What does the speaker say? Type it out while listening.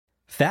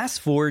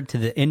Fast forward to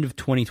the end of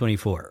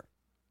 2024.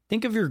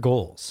 Think of your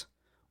goals.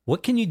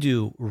 What can you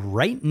do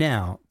right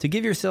now to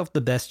give yourself the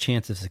best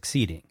chance of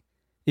succeeding?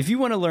 If you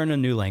want to learn a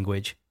new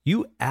language,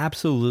 you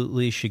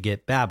absolutely should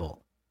get Babbel.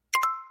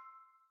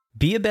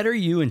 Be a better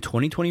you in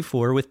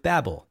 2024 with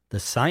Babbel, the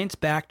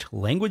science-backed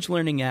language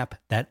learning app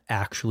that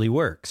actually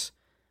works.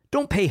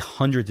 Don't pay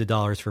hundreds of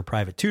dollars for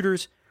private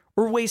tutors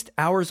or waste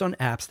hours on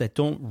apps that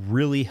don't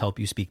really help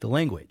you speak the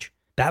language.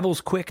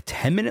 Babbel's quick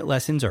 10-minute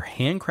lessons are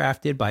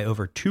handcrafted by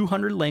over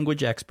 200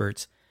 language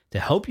experts to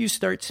help you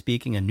start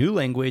speaking a new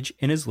language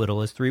in as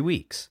little as 3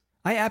 weeks.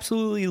 I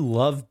absolutely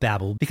love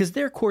Babbel because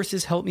their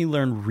courses help me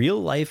learn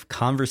real-life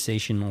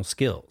conversational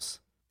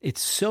skills.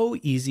 It's so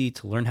easy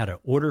to learn how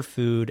to order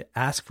food,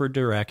 ask for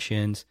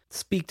directions,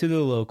 speak to the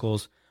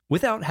locals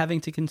without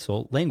having to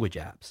consult language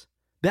apps.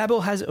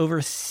 Babbel has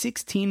over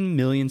 16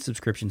 million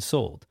subscriptions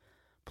sold.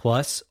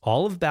 Plus,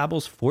 all of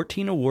Babbel's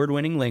 14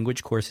 award-winning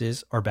language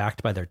courses are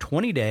backed by their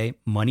 20-day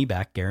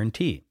money-back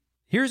guarantee.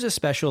 Here's a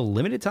special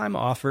limited-time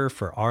offer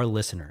for our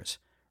listeners.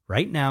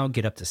 Right now,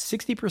 get up to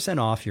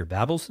 60% off your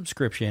Babbel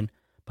subscription,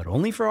 but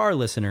only for our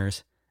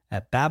listeners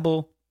at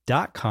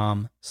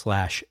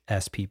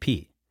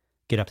babbel.com/SPP.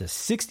 Get up to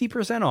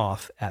 60%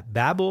 off at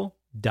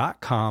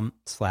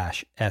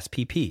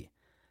babbel.com/SPP.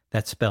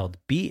 That's spelled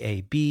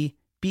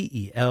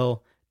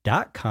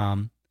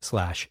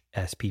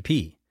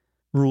BABBEL.com/SPP.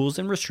 Rules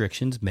and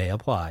restrictions may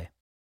apply.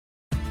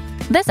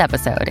 This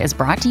episode is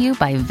brought to you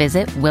by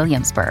Visit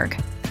Williamsburg.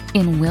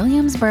 In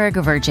Williamsburg,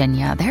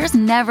 Virginia, there's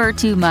never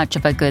too much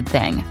of a good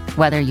thing.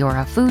 Whether you're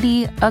a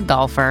foodie, a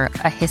golfer,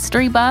 a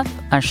history buff,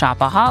 a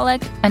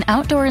shopaholic, an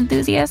outdoor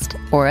enthusiast,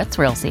 or a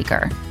thrill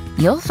seeker,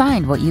 you'll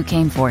find what you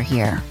came for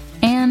here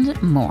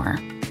and more.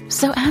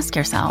 So ask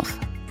yourself,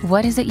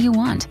 what is it you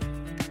want?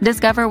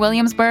 Discover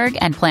Williamsburg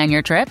and plan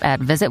your trip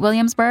at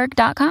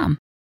visitwilliamsburg.com.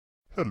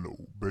 Hello,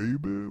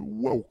 baby.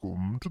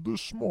 Welcome to the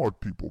Smart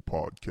People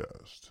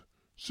Podcast.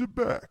 Sit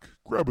back,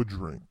 grab a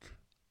drink,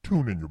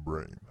 tune in your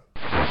brain.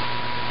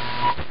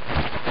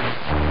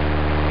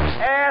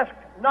 Ask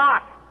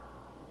not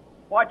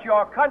what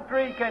your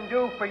country can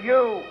do for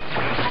you.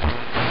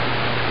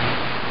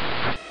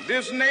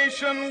 This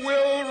nation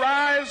will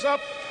rise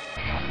up.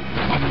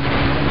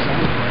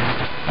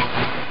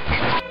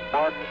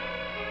 One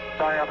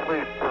giant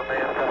leap for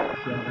mankind.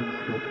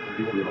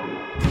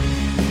 760.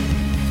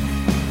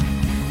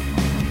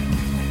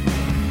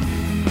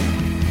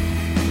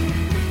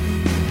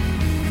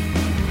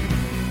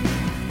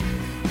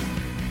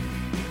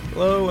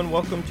 Hello and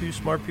welcome to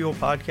Smart People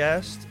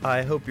Podcast.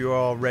 I hope you're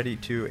all ready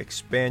to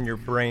expand your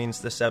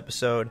brains this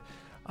episode.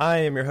 I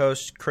am your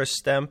host, Chris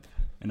Stemp.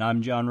 And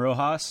I'm John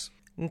Rojas.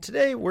 And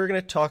today we're going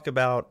to talk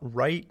about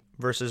right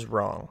versus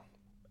wrong.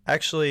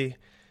 Actually,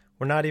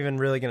 we're not even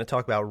really going to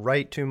talk about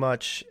right too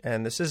much,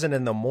 and this isn't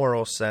in the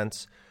moral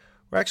sense.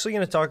 We're actually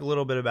going to talk a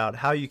little bit about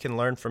how you can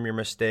learn from your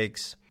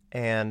mistakes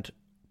and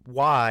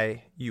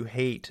why you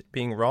hate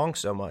being wrong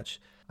so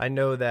much. I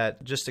know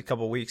that just a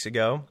couple weeks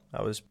ago,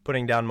 I was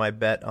putting down my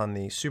bet on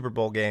the Super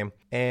Bowl game,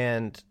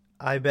 and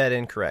I bet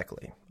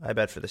incorrectly. I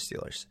bet for the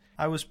Steelers.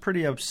 I was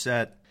pretty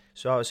upset,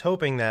 so I was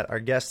hoping that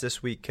our guest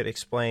this week could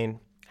explain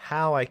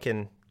how I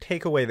can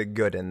take away the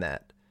good in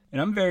that.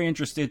 And I'm very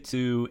interested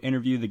to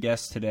interview the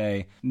guest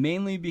today,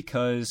 mainly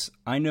because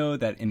I know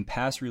that in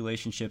past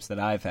relationships that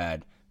I've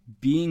had,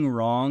 being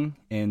wrong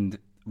and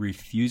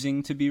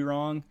refusing to be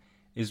wrong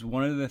is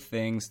one of the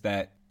things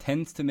that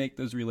tends to make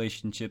those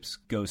relationships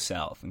go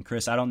south. And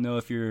Chris, I don't know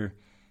if you're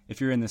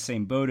in the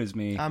same boat as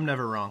me. I'm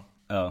never wrong.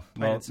 Oh,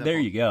 well, there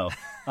you go.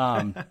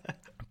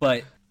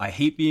 But I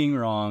hate being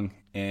wrong,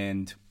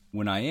 and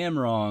when I am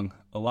wrong,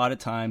 a lot of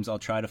times I'll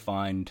try to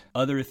find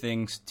other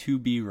things to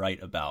be right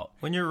about.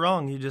 When you're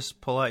wrong, you just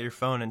pull out your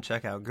phone and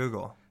check out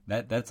Google.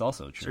 That's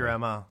also true. It's your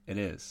MO. It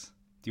is.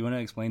 Do you want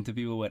to explain to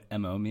people what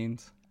MO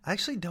means? I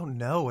actually don't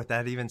know what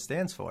that even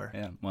stands for.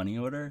 Yeah, money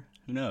order?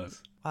 Who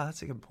knows? Wow,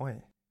 that's a good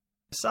point.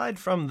 Aside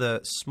from the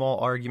small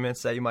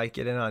arguments that you might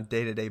get in on a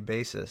day-to-day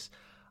basis,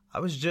 I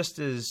was just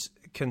as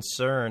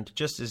concerned,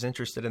 just as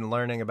interested in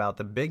learning about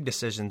the big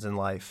decisions in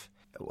life,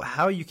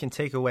 how you can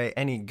take away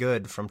any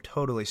good from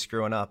totally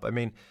screwing up. I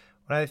mean,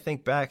 when I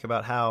think back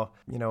about how,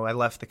 I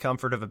left the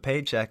comfort of a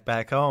paycheck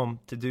back home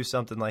to do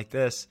something like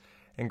this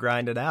and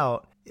grind it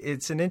out,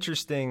 it's an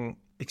interesting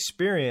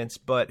experience,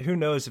 but who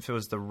knows if it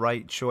was the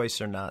right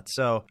choice or not.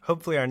 So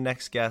hopefully our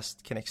next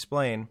guest can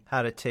explain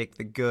how to take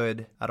the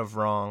good out of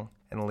wrong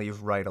and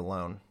leave right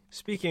alone.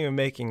 Speaking of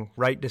making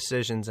right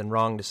decisions and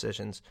wrong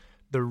decisions,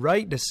 the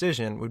right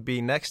decision would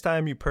be next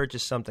time you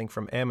purchase something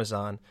from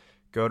Amazon,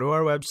 go to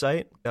our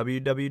website,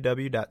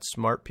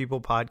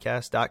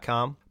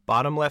 www.smartpeoplepodcast.com.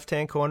 Bottom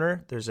left-hand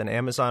corner, there's an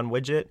Amazon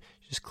widget.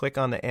 Just click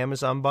on the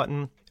Amazon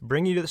button,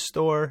 bring you to the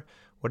store.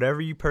 Whatever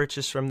you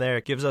purchase from there,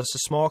 it gives us a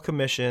small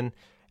commission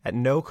at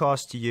no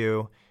cost to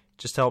you. It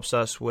just helps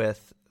us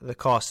with the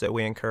costs that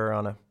we incur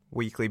on a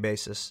weekly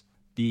basis.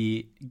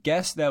 The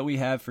guest that we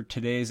have for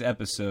today's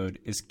episode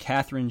is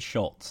Kathryn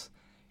Schulz.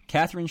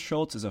 Kathryn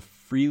Schulz is a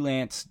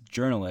freelance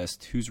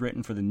journalist who's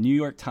written for the New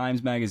York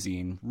Times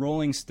Magazine,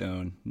 Rolling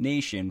Stone,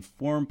 Nation,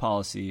 Foreign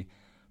Policy,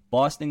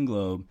 Boston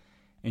Globe,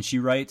 and she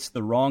writes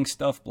the Wrong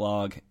Stuff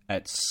blog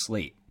at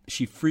Slate.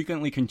 She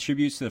frequently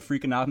contributes to the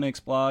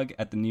Freakonomics blog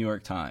at the New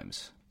York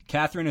Times.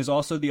 Kathryn is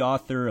also the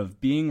author of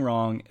Being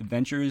Wrong,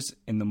 Adventures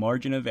in the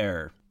Margin of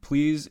Error.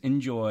 Please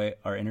enjoy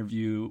our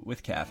interview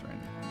with Kathryn.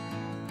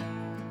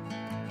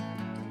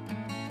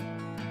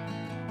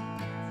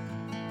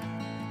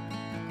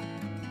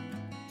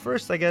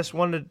 First, I guess,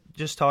 wanted to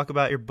just talk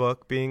about your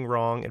book, Being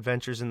Wrong,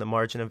 Adventures in the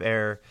Margin of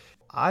Error.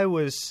 I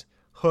was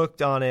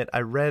hooked on it.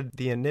 I read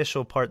the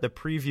initial part, the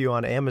preview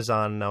on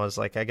Amazon, and I was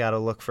like, I got to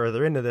look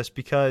further into this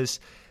because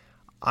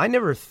I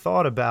never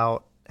thought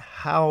about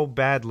how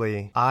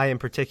badly I in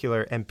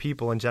particular and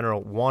people in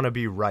general want to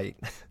be right.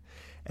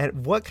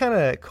 And what kind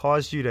of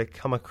caused you to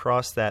come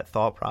across that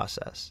thought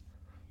process?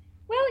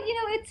 Well,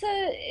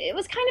 it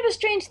was kind of a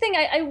strange thing.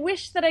 I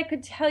wish that I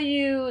could tell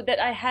you that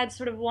I had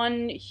sort of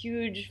one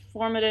huge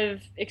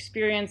formative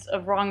experience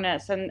of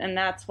wrongness, and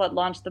that's what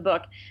launched the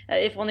book,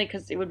 if only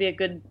because it would be a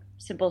good,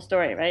 simple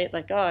story, right?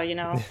 Like, I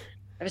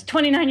was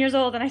 29 years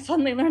old and I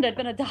suddenly learned I'd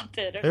been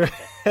adopted or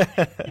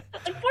something.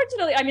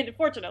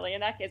 Fortunately in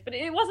that case, but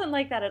it wasn't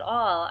like that at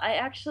all.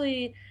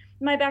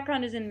 My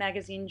background is in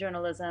magazine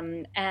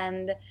journalism,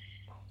 and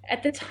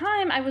at the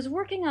time, I was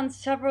working on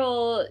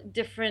several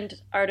different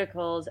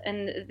articles,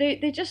 and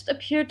they just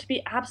appeared to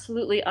be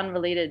absolutely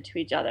unrelated to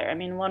each other. I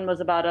mean, one was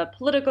about a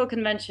political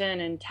convention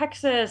in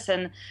Texas,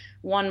 and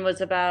one was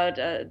about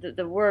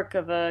the work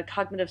of a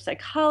cognitive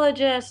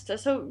psychologist.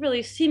 So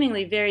really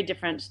seemingly very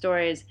different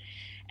stories.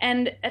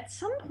 And at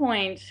some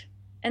point,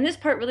 and this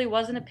part really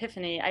was an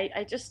epiphany,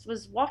 I just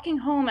was walking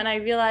home and I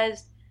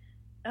realized,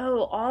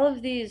 all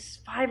of these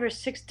 5 or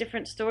 6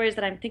 different stories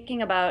that I'm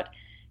thinking about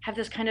have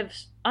this kind of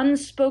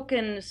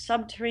unspoken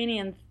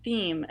subterranean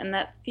theme, and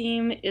that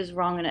theme is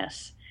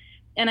wrongness.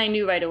 And I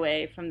knew right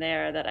away from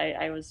there that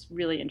I was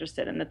really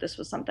interested in that this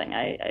was something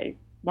I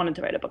wanted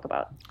to write a book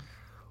about.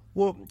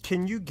 Well,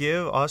 can you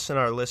give us and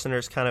our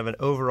listeners kind of an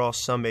overall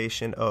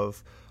summation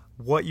of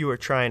what you were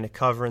trying to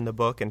cover in the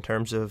book in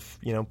terms of,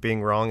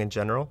 being wrong in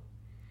general?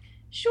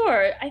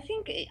 Sure. I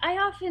think I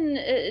often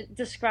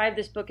describe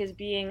this book as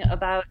being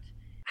about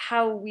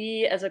how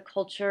we as a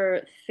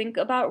culture think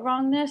about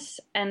wrongness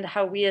and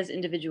how we as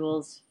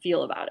individuals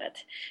feel about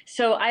it.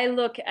 So I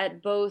look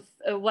at both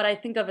what I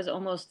think of as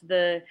almost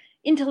the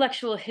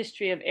intellectual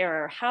history of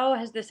error. How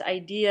has this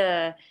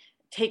idea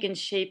taken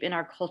shape in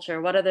our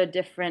culture? What are the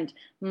different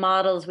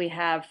models we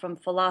have from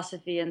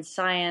philosophy and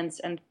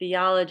science and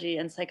theology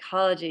and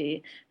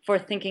psychology for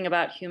thinking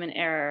about human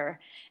error?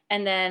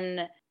 And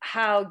then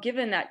how,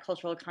 given that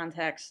cultural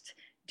context,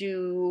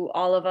 do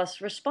all of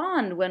us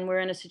respond when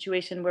we're in a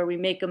situation where we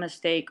make a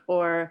mistake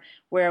or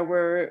where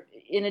we're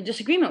in a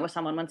disagreement with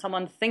someone, when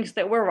someone thinks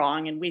that we're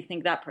wrong and we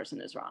think that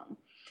person is wrong?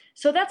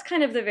 So that's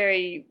kind of the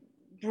very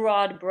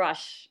broad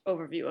brush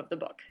overview of the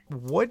book.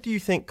 What do you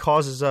think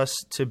causes us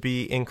to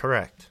be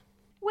incorrect?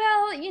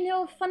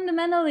 Well,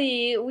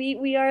 fundamentally,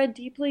 we are a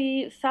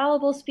deeply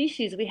fallible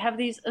species. We have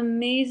these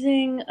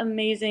amazing,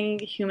 amazing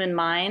human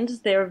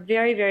minds. They're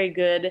very, very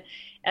good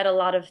at a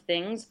lot of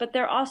things, but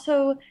they're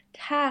also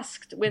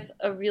tasked with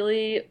a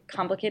really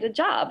complicated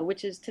job,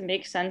 which is to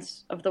make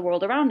sense of the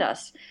world around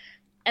us.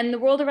 And the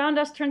world around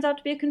us turns out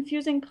to be a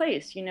confusing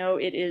place.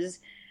 It is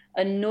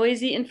a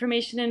noisy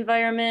information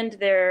environment.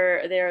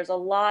 There's a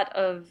lot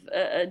of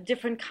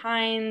different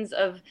kinds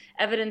of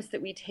evidence that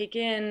we take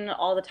in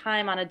all the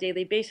time on a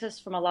daily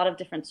basis from a lot of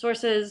different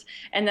sources.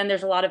 And then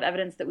there's a lot of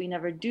evidence that we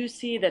never do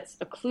see that's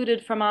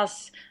occluded from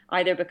us,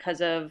 either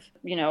because of,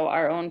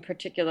 our own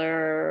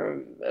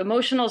particular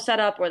emotional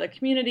setup or the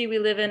community we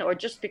live in, or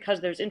just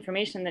because there's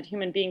information that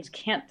human beings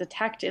can't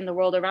detect in the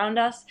world around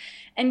us.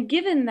 And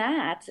given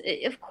that,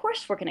 of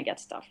course we're going to get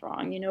stuff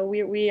wrong.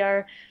 We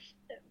are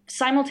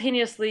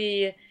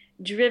simultaneously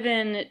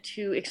driven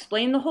to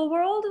explain the whole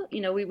world.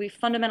 We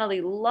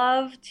fundamentally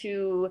love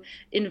to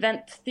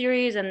invent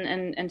theories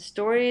and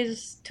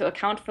stories to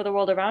account for the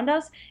world around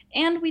us,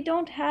 and we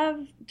don't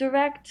have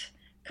direct,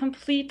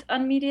 complete,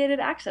 unmediated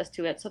access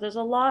to it. So there's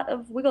a lot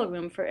of wiggle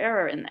room for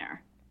error in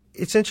there.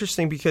 It's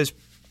interesting because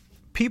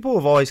people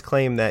have always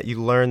claimed that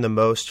you learn the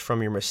most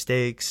from your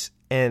mistakes,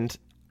 and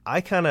I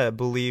kind of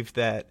believe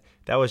that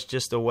was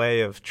just a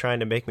way of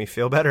trying to make me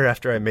feel better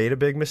after I made a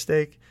big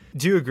mistake.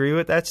 Do you agree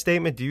with that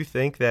statement? Do you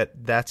think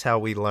that that's how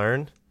we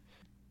learn?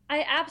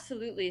 I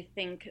absolutely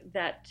think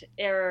that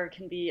error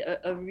can be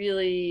a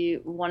really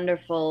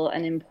wonderful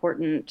and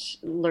important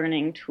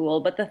learning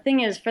tool. But the thing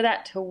is, for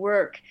that to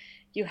work,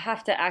 you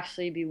have to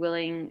actually be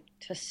willing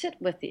to sit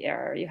with the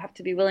error. You have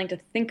to be willing to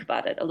think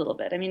about it a little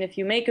bit. I mean, if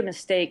you make a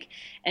mistake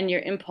and your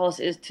impulse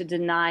is to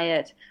deny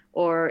it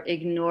or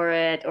ignore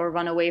it or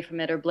run away from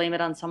it or blame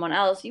it on someone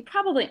else, you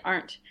probably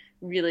aren't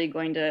really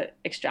going to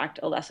extract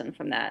a lesson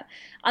from that.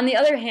 On the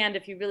other hand,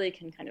 if you really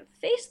can kind of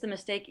face the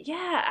mistake,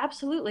 yeah,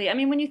 absolutely. I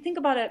mean, when you think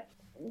about it,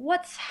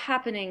 what's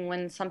happening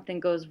when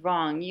something goes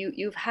wrong?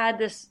 You've had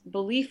this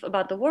belief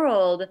about the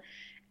world,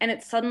 and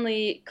it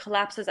suddenly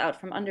collapses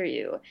out from under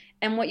you.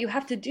 And what you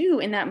have to do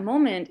in that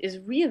moment is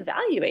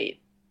reevaluate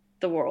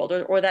the world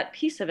or that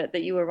piece of it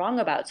that you were wrong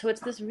about. So it's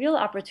this real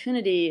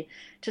opportunity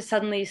to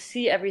suddenly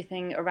see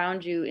everything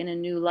around you in a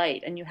new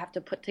light, and you have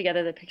to put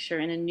together the picture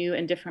in a new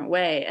and different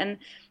way. And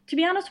to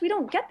be honest, we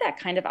don't get that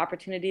kind of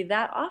opportunity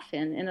that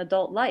often in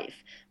adult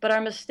life. But our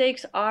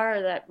mistakes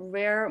are that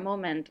rare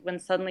moment when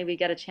suddenly we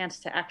get a chance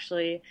to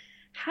actually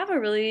have a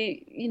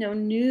really,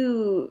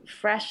 new,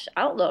 fresh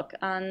outlook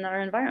on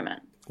our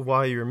environment.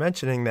 While you were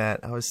mentioning that,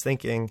 I was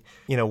thinking,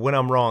 when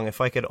I'm wrong,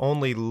 if I could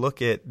only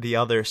look at the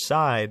other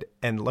side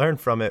and learn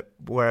from it,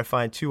 where I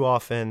find too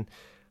often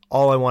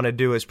all I want to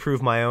do is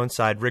prove my own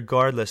side,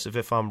 regardless of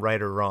if I'm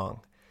right or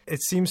wrong.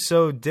 It seems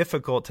so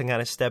difficult to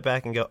kind of step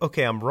back and go,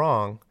 okay, I'm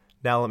wrong.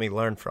 Now let me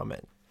learn from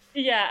it.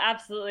 Yeah,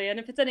 absolutely. And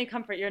if it's any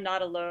comfort, you're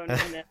not alone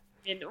in it.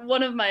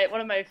 One of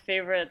my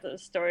favorite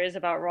stories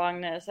about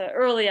wrongness,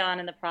 early on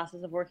in the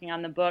process of working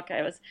on the book,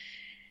 I was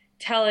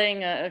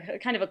telling a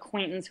kind of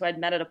acquaintance who I'd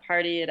met at a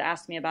party had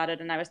asked me about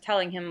it, and I was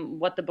telling him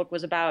what the book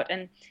was about.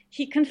 And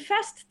he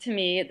confessed to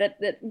me that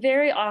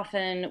very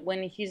often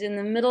when he's in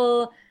the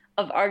middle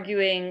of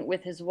arguing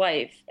with his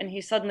wife and he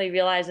suddenly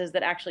realizes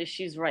that actually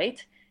she's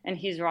right and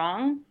he's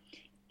wrong,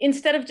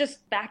 instead of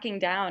just backing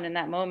down in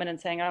that moment and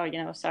saying,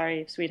 oh,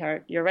 sorry,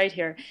 sweetheart, you're right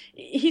here,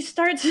 he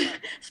starts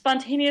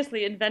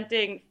spontaneously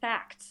inventing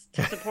facts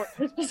to support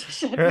his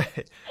position.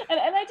 Right. And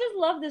I just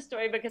love this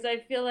story because I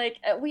feel like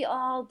we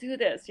all do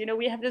this.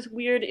 We have this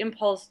weird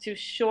impulse to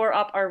shore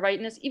up our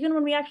rightness, even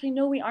when we actually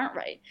know we aren't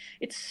right.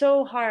 It's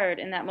so hard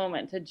in that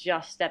moment to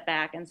just step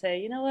back and say,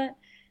 you know what,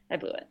 I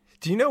blew it.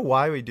 Do you know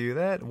why we do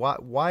that?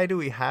 Why do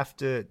we have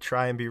to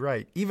try and be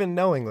right, even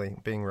knowingly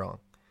being wrong?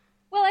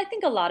 Well, I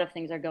think a lot of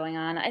things are going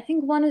on. I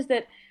think one is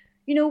that,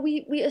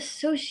 we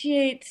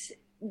associate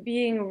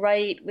being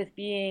right with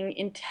being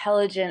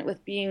intelligent,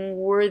 with being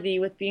worthy,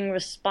 with being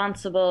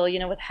responsible,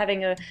 with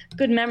having a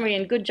good memory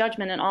and good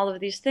judgment and all of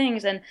these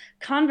things. And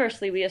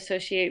conversely, we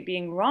associate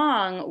being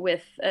wrong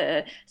with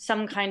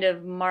some kind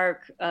of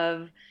mark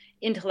of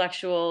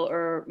intellectual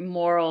or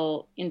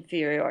moral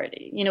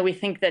inferiority. We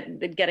think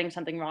that getting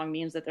something wrong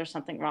means that there's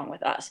something wrong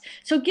with us.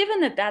 So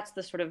given that that's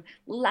the sort of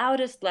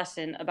loudest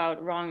lesson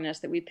about wrongness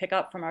that we pick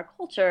up from our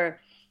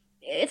culture,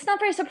 it's not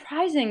very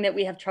surprising that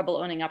we have trouble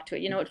owning up to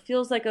it. It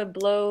feels like a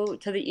blow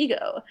to the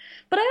ego.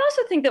 But I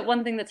also think that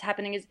one thing that's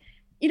happening is,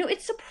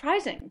 it's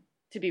surprising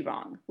to be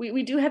wrong.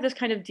 We do have this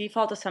kind of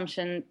default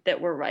assumption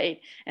that we're right.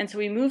 And so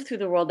we move through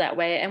the world that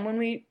way. And when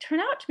we turn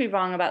out to be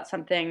wrong about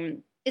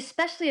something,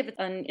 especially if it's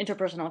an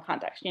interpersonal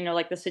context,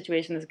 like the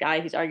situation, this guy,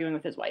 he's arguing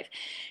with his wife.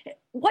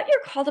 What you're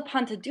called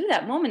upon to do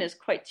that moment is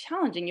quite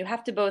challenging. You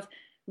have to both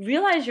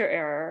realize your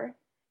error,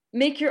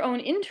 make your own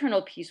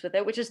internal peace with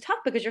it, which is tough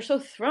because you're so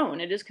thrown.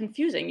 It is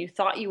confusing. You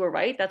thought you were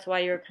right. That's why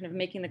you're kind of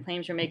making the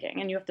claims you're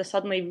making. And you have to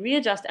suddenly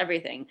readjust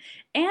everything.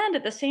 And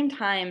at the same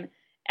time,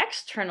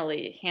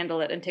 externally handle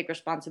it and take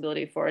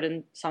responsibility for it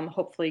in some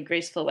hopefully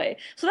graceful way.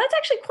 So that's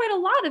actually quite a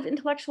lot of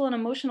intellectual and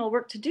emotional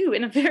work to do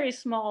in a very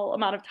small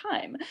amount of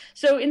time.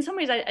 So in some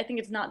ways, I think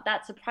it's not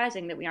that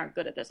surprising that we aren't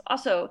good at this.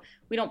 Also,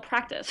 we don't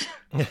practice.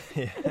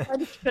 It's hard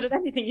to be good at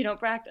anything you don't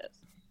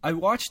practice. I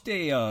watched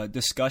a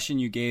discussion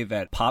you gave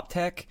at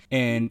PopTech,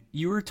 and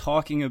you were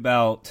talking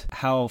about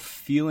how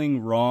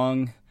feeling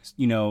wrong,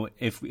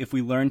 if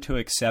we learn to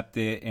accept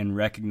it and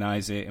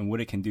recognize it and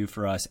what it can do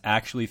for us,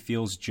 actually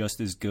feels just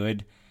as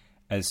good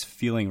as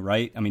feeling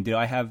right. I mean, did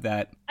I have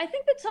that? I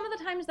think that some of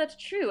the times that's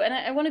true. And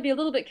I want to be a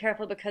little bit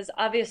careful because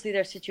obviously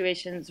there are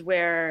situations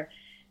where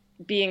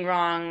being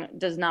wrong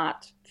does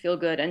not feel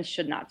good and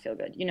should not feel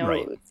good.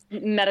 Right.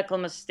 Medical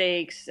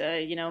mistakes,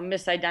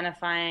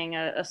 misidentifying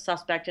a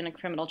suspect in a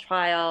criminal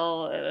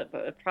trial,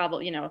 a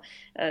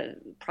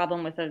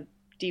problem with a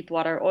deep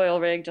water oil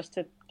rig, just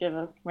to give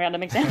a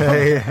random example.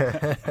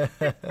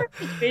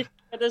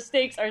 The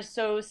stakes are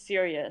so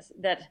serious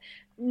that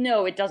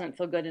no, it doesn't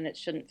feel good and it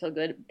shouldn't feel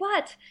good.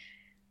 But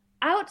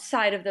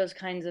outside of those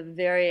kinds of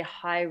very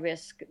high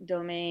risk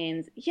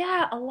domains,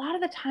 a lot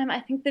of the time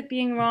I think that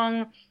being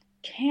wrong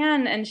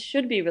can and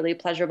should be really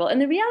pleasurable.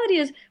 And the reality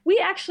is we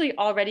actually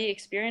already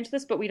experience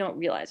this, but we don't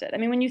realize it. I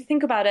mean, when you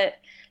think about it,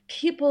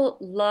 people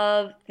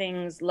love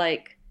things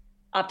like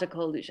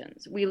optical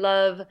illusions. We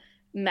love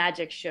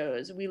magic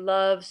shows. We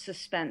love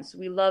suspense.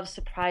 We love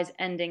surprise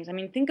endings. I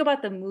mean, think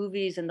about the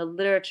movies and the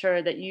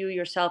literature that you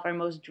yourself are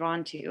most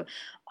drawn to.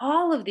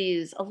 All of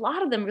these, a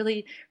lot of them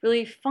really,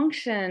 really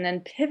function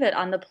and pivot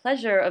on the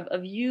pleasure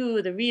of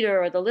you, the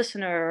reader or the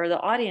listener or the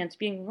audience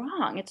being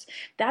wrong.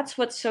 That's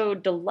what's so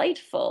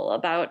delightful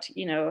about,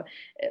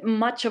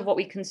 much of what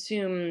we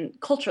consume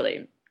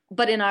culturally.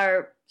 But in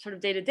our sort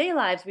of day-to-day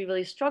lives, we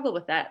really struggle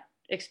with that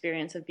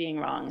experience of being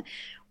wrong.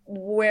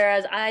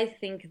 Whereas I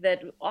think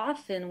that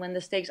often when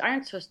the stakes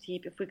aren't so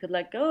steep, if we could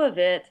let go of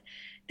it,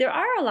 there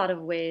are a lot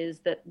of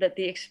ways that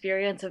the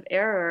experience of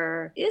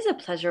error is a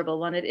pleasurable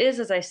one. It is,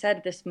 as I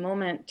said, this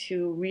moment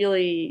to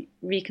really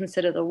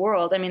reconsider the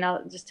world. I mean,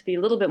 just to be a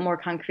little bit more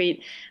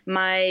concrete,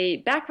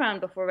 my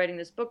background before writing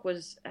this book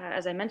was,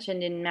 as I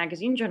mentioned, in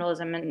magazine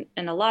journalism,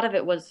 and a lot of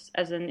it was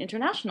as an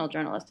international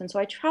journalist. And so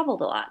I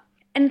traveled a lot.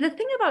 And the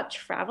thing about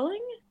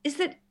traveling is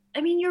that, I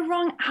mean, you're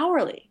wrong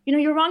hourly.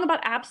 You're wrong about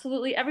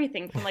absolutely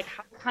everything, from like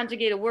how to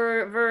conjugate a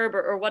verb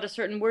or what a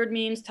certain word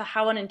means to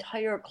how an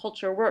entire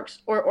culture works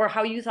or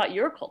how you thought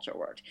your culture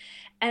worked.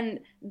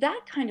 And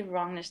that kind of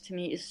wrongness to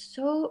me is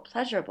so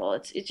pleasurable.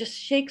 It just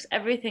shakes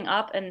everything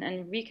up and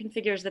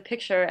reconfigures the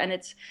picture. And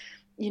it's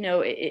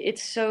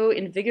so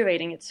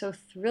invigorating. It's so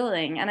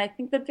thrilling. And I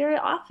think that very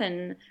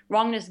often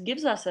wrongness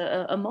gives us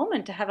a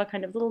moment to have a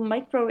kind of little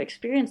micro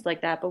experience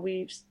like that, but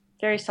we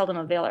very seldom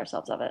avail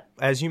ourselves of it.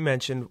 As you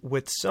mentioned,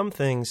 with some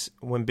things,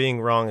 when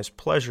being wrong is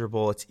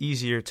pleasurable, it's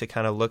easier to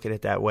kind of look at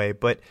it that way.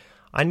 But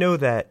I know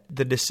that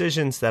the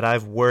decisions that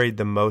I've worried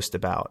the most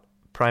about,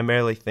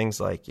 primarily things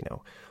like,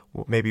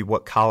 maybe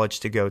what college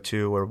to go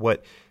to or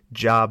what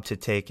job to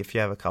take if you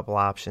have a couple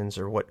options,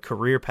 or what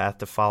career path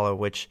to follow,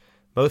 which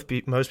most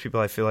people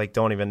I feel like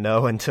don't even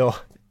know until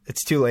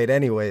it's too late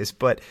anyways.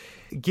 But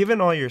given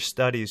all your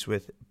studies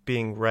with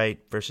being right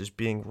versus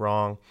being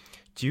wrong,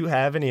 do you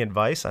have any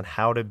advice on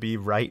how to be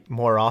right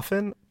more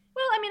often?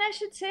 Well, I mean, I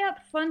should say up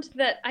front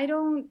that I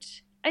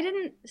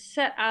didn't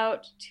set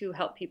out to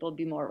help people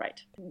be more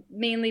right,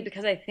 mainly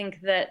because I think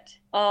that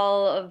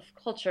all of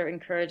culture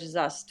encourages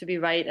us to be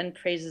right and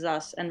praises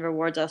us and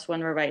rewards us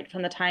when we're right,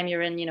 from the time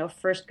you're in,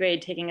 first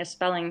grade taking a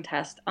spelling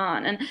test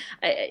on. And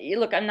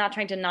look, I'm not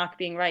trying to knock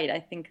being right. I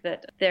think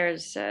that there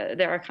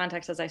are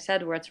contexts, as I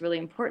said, where it's really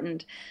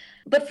important.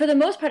 But for the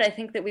most part, I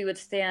think that we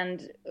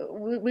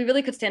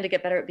really could stand to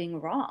get better at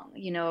being wrong,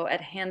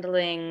 at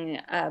handling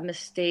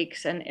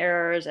mistakes and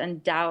errors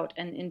and doubt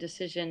and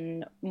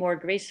indecision more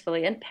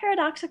gracefully. And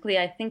paradoxically,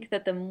 I think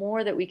that the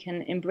more that we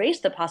can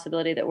embrace the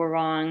possibility that we're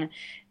wrong,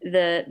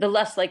 the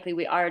less likely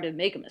we are to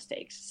make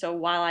mistakes. So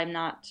while I'm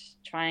not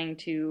trying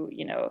to,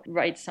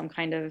 write some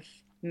kind of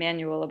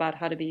manual about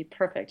how to be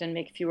perfect and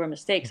make fewer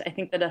mistakes, I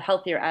think that a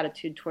healthier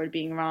attitude toward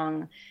being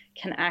wrong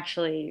can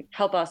actually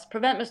help us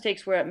prevent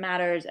mistakes where it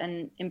matters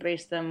and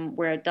embrace them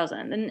where it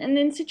doesn't. And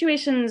in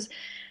situations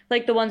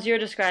like the ones you're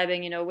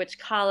describing, which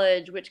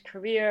college, which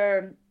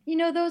career,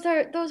 those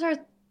are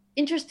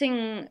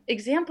interesting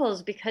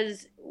examples,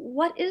 because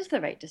what is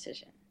the right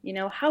decision?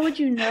 How would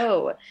you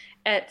know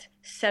at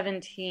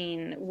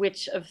 17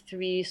 which of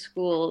 3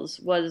 schools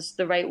was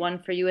the right one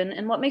for you?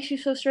 And what makes you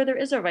so sure there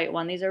is a right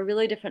one? These are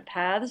really different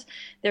paths.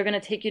 They're going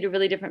to take you to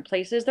really different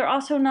places. They're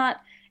also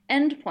not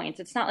endpoints.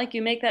 It's not like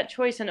you make that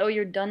choice and,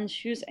 you're done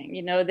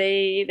choosing.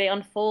 They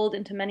unfold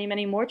into many,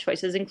 many more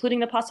choices,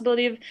 including the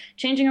possibility of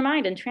changing your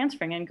mind and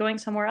transferring and going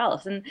somewhere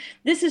else. And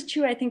this is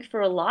true, I think,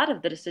 for a lot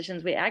of the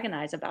decisions we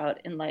agonize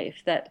about in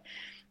life, that,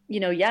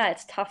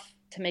 it's tough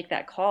to make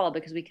that call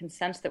because we can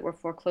sense that we're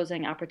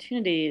foreclosing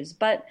opportunities.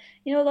 But,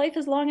 life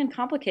is long and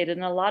complicated,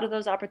 and a lot of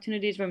those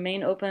opportunities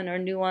remain open or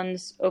new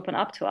ones open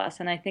up to us.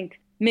 And I think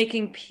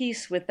making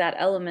peace with that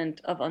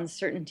element of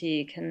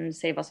uncertainty can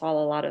save us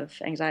all a lot of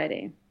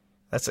anxiety.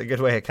 That's a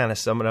good way of kind of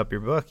summing up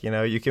your book.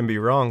 You can be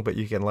wrong, but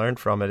you can learn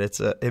from it.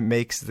 It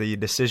makes the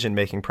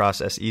decision-making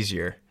process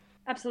easier.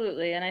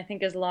 Absolutely. And I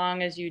think as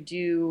long as you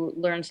do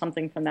learn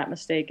something from that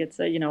mistake, it's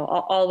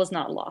all was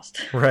not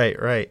lost.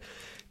 Right.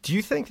 Do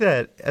you think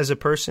that as a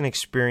person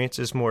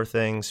experiences more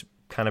things,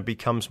 kind of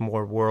becomes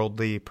more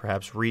worldly,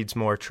 perhaps reads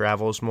more,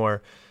 travels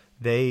more,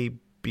 they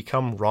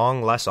become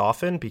wrong less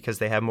often because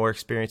they have more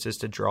experiences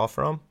to draw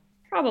from?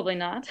 Probably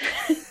not.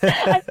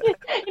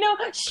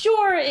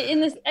 Sure.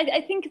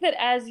 I think that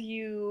as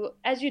you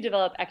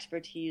develop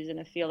expertise in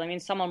a field, I mean,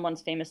 someone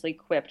once famously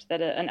quipped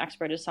that an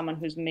expert is someone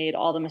who's made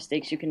all the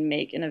mistakes you can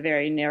make in a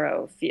very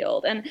narrow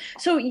field. And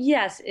so,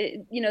 yes,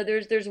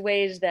 there's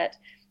ways that,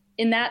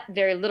 in that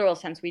very literal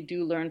sense, we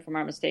do learn from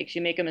our mistakes.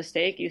 You make a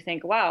mistake, you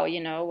think, wow,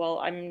 well,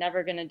 I'm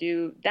never going to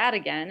do that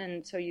again.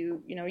 And so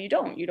you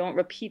don't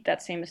repeat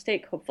that same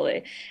mistake,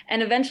 hopefully.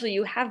 And eventually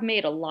you have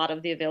made a lot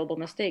of the available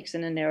mistakes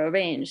in a narrow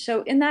range.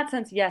 So in that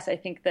sense, yes, I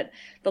think that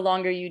the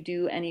longer you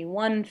do any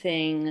one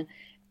thing,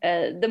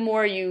 the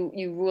more you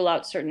rule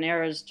out certain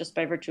errors just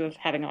by virtue of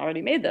having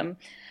already made them.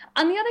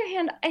 On the other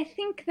hand, I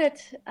think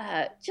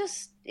that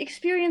just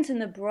experience in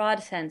the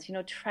broad sense,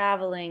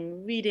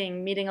 traveling,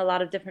 reading, meeting a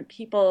lot of different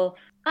people,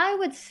 I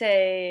would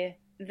say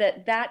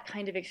that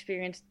kind of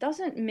experience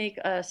doesn't make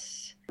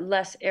us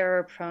less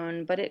error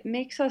prone, but it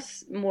makes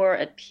us more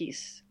at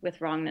peace with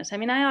wrongness. I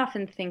mean, I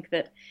often think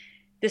that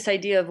this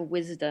idea of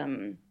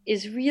wisdom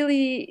is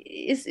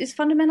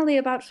fundamentally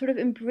about sort of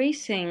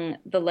embracing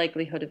the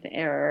likelihood of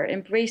error,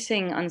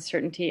 embracing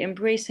uncertainty,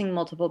 embracing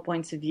multiple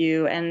points of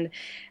view, and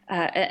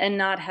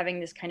not having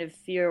this kind of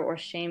fear or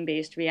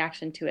shame-based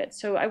reaction to it.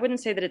 So I wouldn't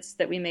say that it's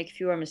that we make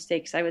fewer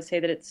mistakes. I would say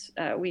that it's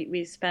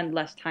we spend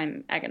less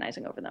time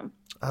agonizing over them.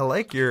 I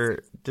like your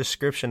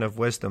description of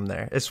wisdom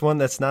there. It's one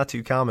that's not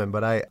too common,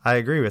 but I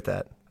agree with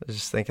that. I was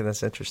just thinking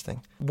that's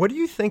interesting. What do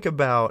you think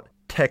about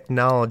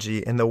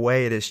technology and the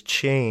way it has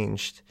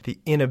changed the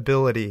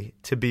inability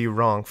to be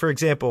wrong? For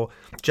example,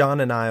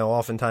 John and I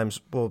oftentimes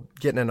will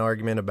get in an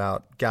argument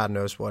about God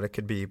knows what. It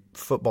could be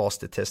football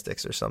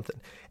statistics or something.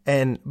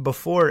 And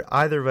before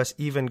either of us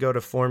even go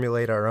to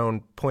formulate our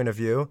own point of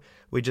view,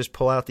 we just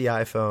pull out the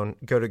iPhone,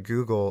 go to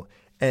Google,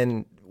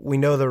 and we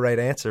know the right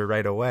answer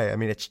right away. I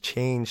mean, it's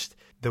changed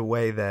the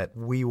way that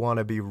we want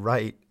to be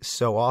right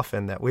so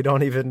often that we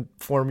don't even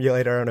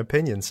formulate our own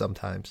opinions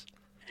sometimes.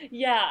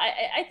 Yeah,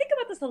 I think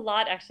about this a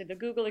lot, actually. The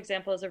Google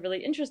example is a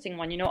really interesting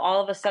one. You know,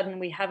 all of a sudden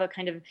we have a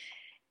kind of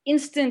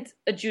instant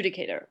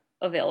adjudicator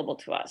available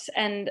to us.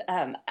 And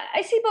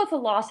I see both a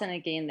loss and a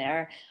gain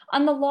there.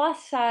 On the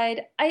loss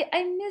side,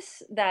 I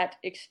miss that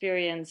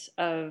experience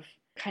of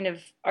kind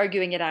of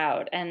arguing it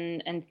out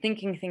and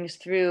thinking things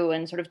through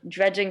and sort of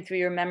dredging through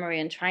your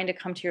memory and trying to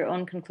come to your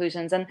own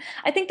conclusions. And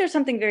I think there's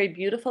something very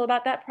beautiful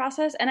about that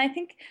process. And I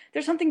think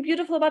there's something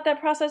beautiful about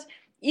that process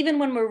even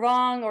when we're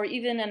wrong, or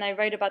even, and I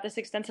write about this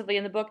extensively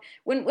in the book,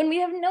 when we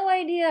have no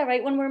idea,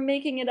 right? When we're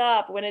making it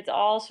up, when it's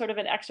all sort of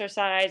an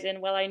exercise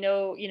in, well, I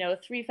know,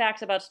 3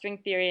 facts about string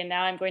theory, and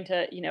now I'm going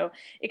to,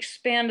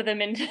 expand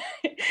them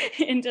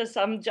into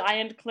some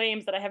giant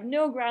claims that I have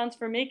no grounds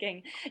for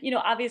making.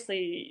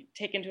 Obviously,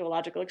 taken to a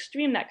logical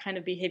extreme, that kind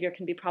of behavior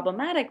can be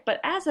problematic.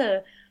 But as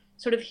a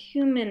sort of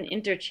human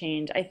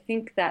interchange, I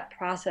think that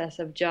process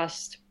of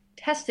just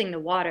testing the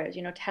waters,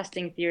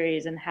 testing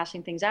theories and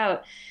hashing things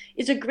out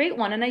is a great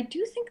one. And I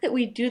do think that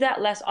we do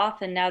that less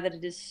often now that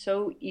it is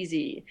so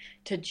easy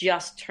to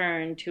just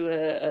turn to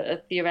a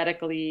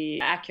theoretically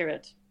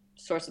accurate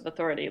source of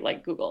authority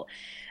like Google.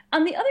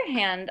 On the other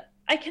hand,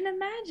 I can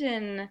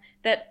imagine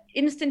that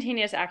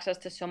instantaneous access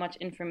to so much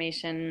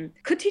information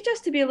could teach us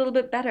to be a little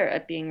bit better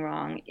at being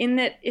wrong, in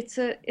that it's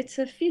a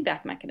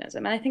feedback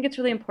mechanism. And I think it's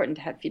really important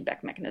to have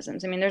feedback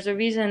mechanisms. I mean, there's a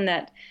reason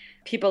that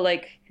people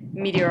like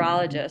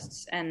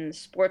meteorologists and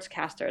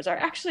sportscasters are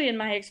actually, in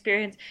my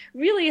experience,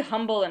 really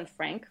humble and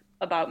frank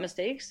about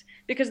mistakes,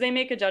 because they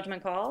make a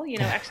judgment call,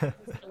 actually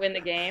win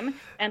the game,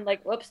 and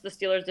like, whoops, the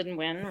Steelers didn't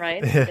win,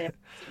 right? They had the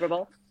Super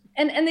Bowl.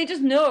 And they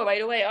just know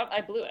right away, oh,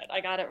 I blew it, I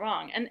got it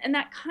wrong. And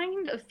that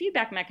kind of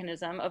feedback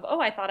mechanism of,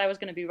 oh, I thought I was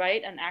going to be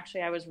right and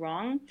actually I was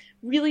wrong,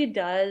 really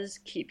does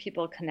keep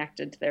people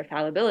connected to their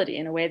fallibility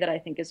in a way that I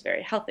think is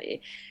very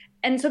healthy.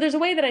 And so there's a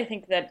way that I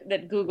think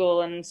that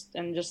Google and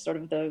just sort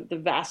of the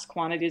vast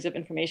quantities of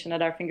information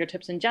at our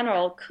fingertips in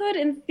general could,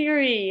 in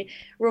theory,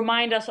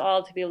 remind us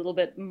all to be a little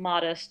bit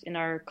modest in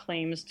our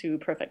claims to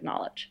perfect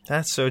knowledge.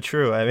 That's so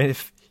true. I mean,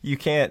 if you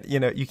can't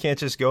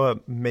just go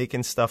up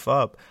making stuff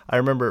up. I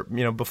remember,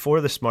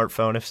 before the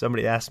smartphone, if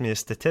somebody asked me a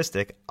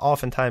statistic,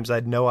 oftentimes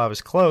I'd know I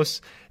was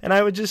close and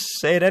I would just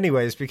say it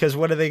anyways, because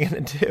what are they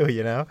going to do,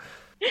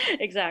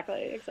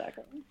 Exactly.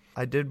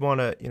 I did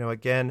want to,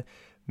 again,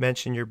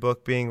 mention your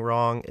book, Being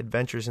Wrong,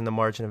 Adventures in the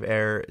Margin of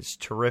Error. It's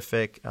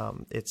terrific.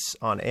 It's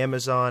on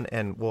Amazon,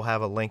 and we'll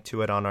have a link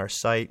to it on our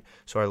site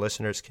so our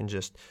listeners can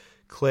just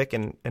click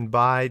and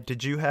buy.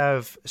 Did you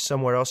have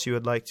somewhere else you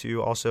would like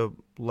to also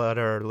let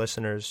our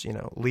listeners,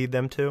 lead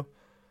them to?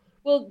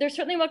 Well, they're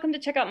certainly welcome to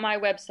check out my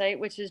website,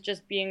 which is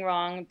just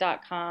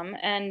beingwrong.com.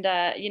 And,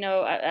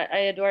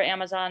 I adore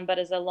Amazon, but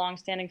as a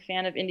longstanding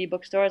fan of indie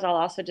bookstores, I'll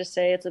also just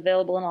say it's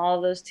available in all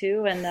of those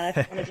too. And if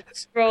you want to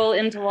just scroll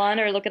into one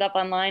or look it up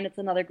online, it's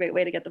another great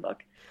way to get the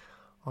book.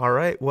 All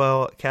right.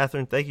 Well,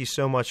 Kathryn, thank you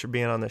so much for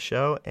being on the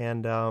show.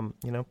 And,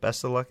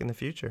 best of luck in the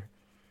future.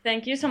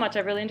 Thank you so much.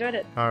 I've really enjoyed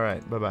it. All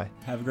right. Bye-bye.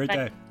 Have a great Bye.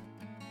 day.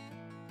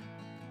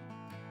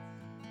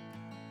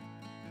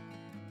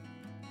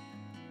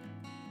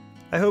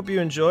 I hope you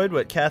enjoyed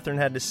what Kathryn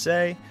had to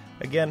say.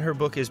 Again, her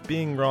book is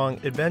Being Wrong,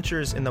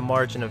 Adventures in the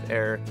Margin of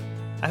Error.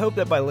 I hope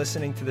that by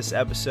listening to this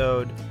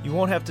episode, you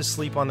won't have to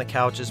sleep on the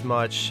couch as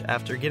much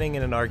after getting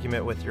in an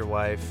argument with your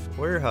wife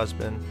or your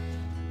husband.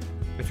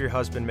 If your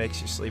husband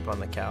makes you sleep on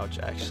the couch,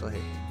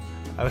 actually,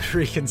 I would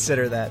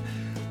reconsider that.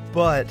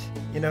 But,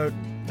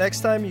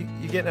 next time you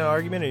get in an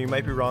argument or you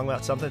might be wrong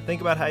about something, think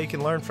about how you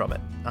can learn from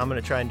it. I'm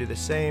going to try and do the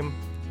same.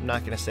 I'm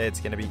not going to say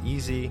it's going to be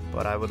easy,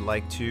 but I would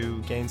like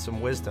to gain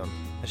some wisdom,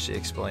 as she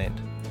explained.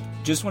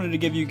 Just wanted to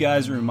give you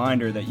guys a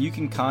reminder that you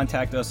can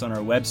contact us on our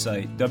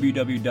website,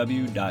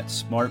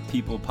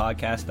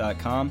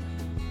 www.smartpeoplepodcast.com.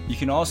 You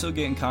can also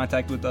get in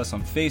contact with us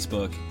on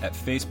Facebook at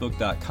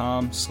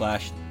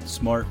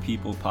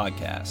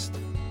facebook.com/smartpeoplepodcast.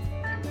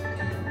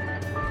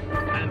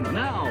 And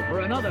now for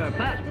another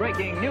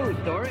fast-breaking news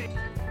story.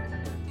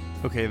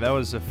 Okay, that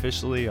was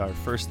officially our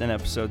first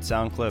in-episode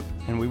sound clip,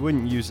 and we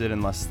wouldn't use it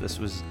unless this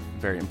was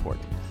very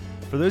important.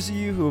 For those of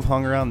you who have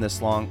hung around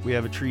this long, we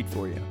have a treat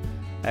for you.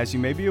 As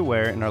you may be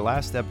aware, in our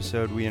last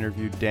episode we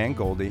interviewed Dan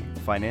Goldie,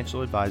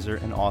 financial advisor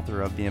and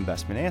author of The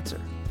Investment Answer.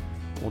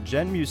 Well,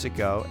 Jen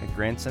Musico at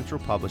Grand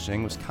Central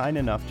Publishing was kind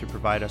enough to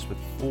provide us with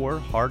 4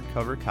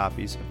 hardcover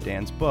copies of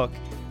Dan's book,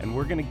 and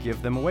we're going to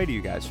give them away to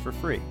you guys for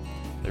free.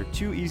 There are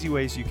 2 easy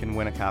ways you can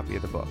win a copy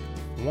of the book.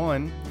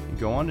 One, you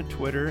go on to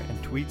Twitter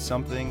and tweet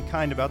something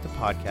kind about the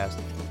podcast,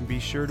 and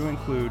be sure to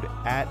include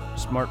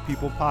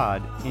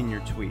 @SmartPeoplePod in your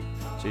tweet.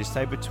 So you just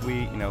type a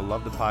tweet,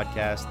 love the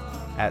podcast,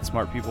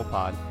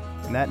 @SmartPeoplePod,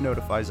 and that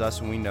notifies us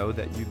when we know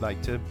that you'd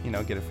like to,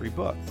 get a free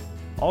book.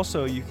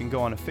 Also, you can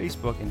go on to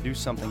Facebook and do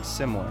something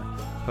similar.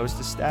 Post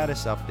a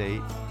status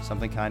update,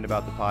 something kind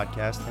about the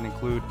podcast, and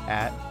include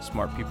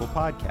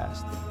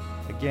 @SmartPeoplePodcast.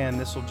 Again,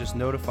 this will just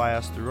notify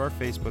us through our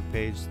Facebook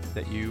page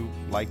that you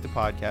like the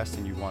podcast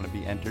and you want to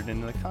be entered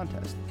into the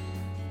contest.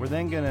 We're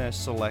then going to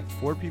select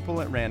 4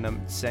 people at random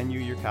and send you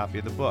your copy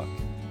of the book.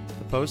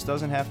 The post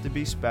doesn't have to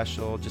be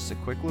special, just a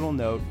quick little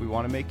note. We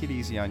want to make it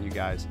easy on you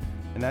guys.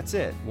 And that's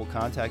it. We'll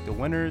contact the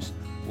winners,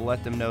 we'll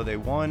let them know they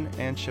won,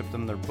 and ship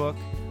them their book.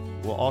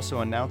 We'll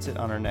also announce it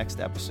on our next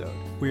episode.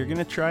 We're going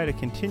to try to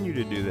continue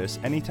to do this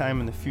anytime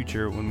in the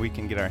future when we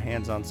can get our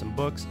hands on some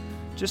books,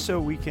 just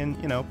so we can,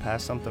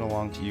 pass something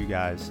along to you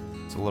guys.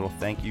 It's a little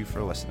thank you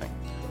for listening.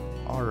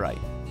 All right.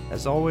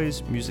 As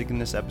always, music in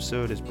this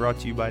episode is brought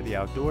to you by The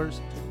Outdoors.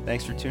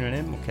 Thanks for tuning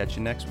in. We'll catch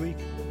you next week.